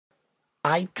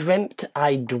I dreamt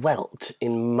I dwelt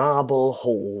in marble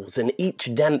halls, and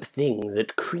each damp thing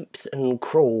that creeps and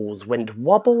crawls went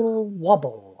wobble,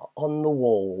 wobble on the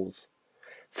walls.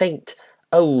 Faint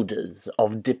odours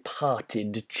of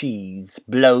departed cheese,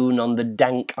 blown on the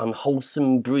dank,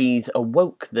 unwholesome breeze,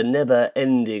 awoke the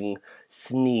never-ending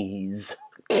sneeze.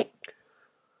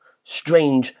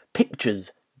 Strange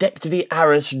pictures decked the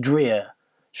arras drear,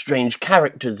 strange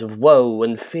characters of woe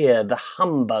and fear, the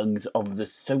humbugs of the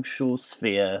social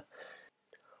sphere.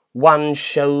 One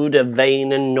showed a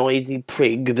vain and noisy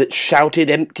prig that shouted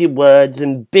empty words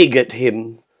and big at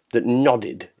him that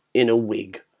nodded in a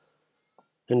wig.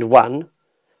 And one,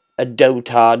 a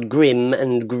dotard grim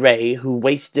and grey, who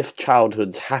wasteth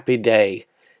childhood's happy day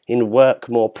in work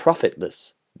more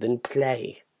profitless than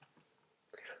play,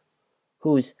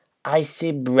 whose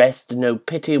icy breast no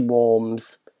pity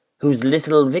warms, whose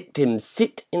little victims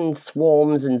sit in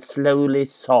swarms and slowly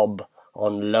sob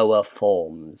on lower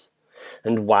forms.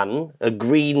 And one, a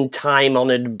green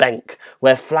time-honoured bank,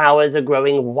 where flowers are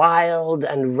growing wild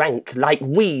and rank, like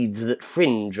weeds that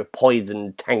fringe a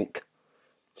poisoned tank.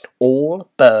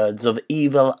 All birds of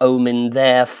evil omen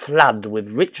there flood with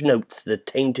rich notes the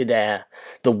tainted air,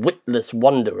 the witless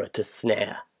wanderer to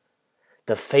snare.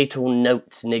 The fatal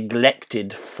notes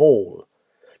neglected fall,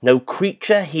 no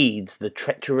creature heeds the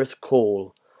treacherous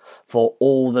call, for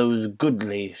all those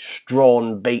goodly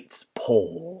strawn baits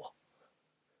pall.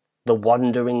 The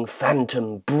wandering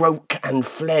phantom broke and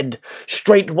fled.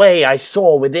 Straightway I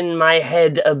saw within my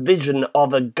head a vision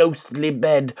of a ghostly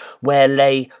bed, where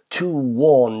lay 2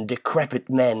 worn, decrepit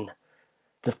men,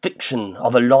 the fiction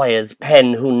of a lawyer's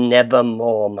pen, who never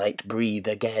more might breathe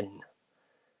again.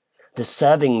 The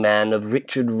serving man of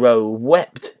Richard Roe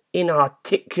wept,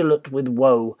 inarticulate with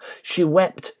woe. She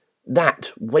wept,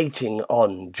 that waiting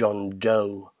on John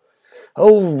Doe.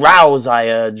 Oh, rouse, I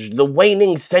urged, the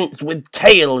waning sense with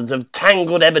tales of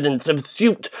tangled evidence, of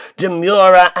suit,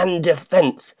 demurrer, and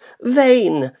defence.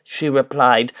 Vain, she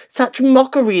replied, such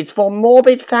mockeries for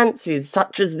morbid fancies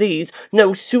such as these.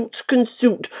 No suit can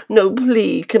suit, no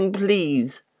plea can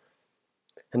please.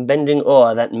 And bending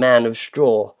o'er that man of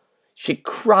straw, she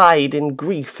cried in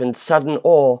grief and sudden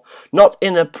awe, not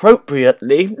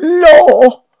inappropriately,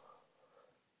 Law!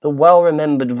 The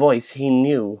well-remembered voice he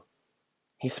knew.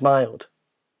 He smiled.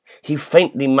 He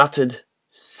faintly muttered,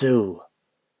 Sue.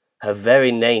 Her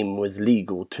very name was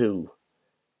legal too.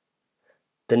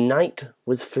 The night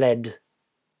was fled,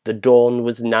 the dawn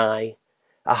was nigh,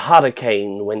 a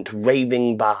hurricane went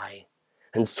raving by,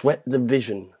 and swept the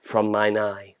vision from mine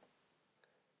eye.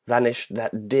 Vanished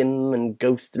that dim and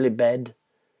ghostly bed,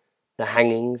 the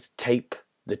hangings tape,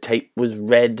 the tape was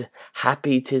red,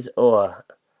 happy 'tis o'er,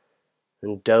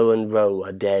 and Doe and Roe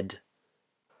are dead.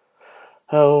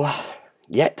 Oh,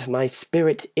 yet my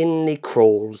spirit inly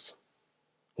crawls,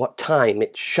 what time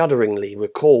it shudderingly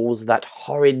recalls that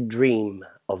horrid dream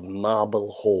of marble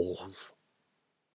halls.